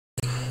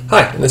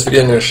Hi, in this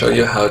video I'm going to show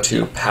you how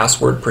to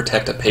password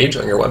protect a page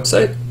on your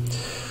website.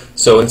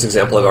 So in this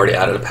example I've already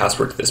added a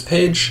password to this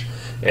page,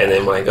 and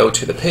then when I go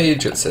to the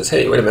page it says,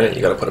 hey, wait a minute,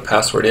 you got to put a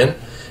password in,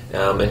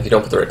 and if you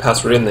don't put the right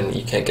password in then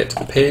you can't get to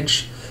the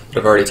page. But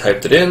I've already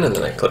typed it in, and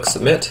then I click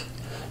submit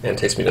and it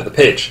takes me to the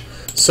page.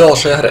 So I'll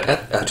show you how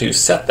to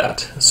set that.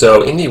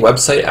 So in the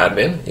website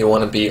admin you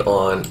want to be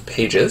on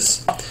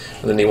pages,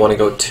 and then you want to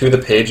go to the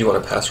page you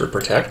want to password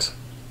protect.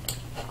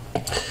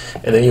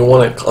 And then you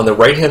want to, on the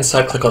right hand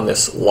side, click on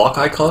this lock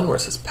icon where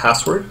it says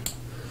password.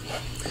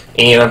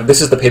 And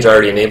this is the page I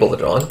already enabled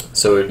it on,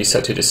 so it would be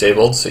set to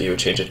disabled, so you would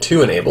change it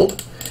to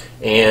enabled.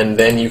 And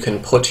then you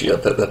can put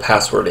the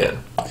password in.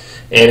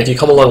 And if you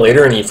come along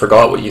later and you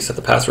forgot what you set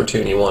the password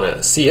to and you want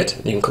to see it,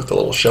 you can click the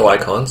little show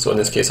icon. So in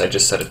this case I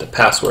just set it to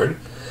password.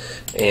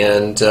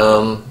 And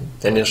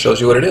then it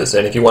shows you what it is.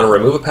 And if you want to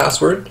remove a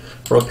password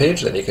from a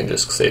page, then you can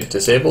just say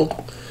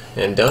disabled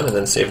and done, and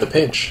then save the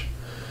page.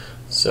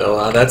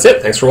 So that's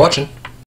it. Thanks for watching.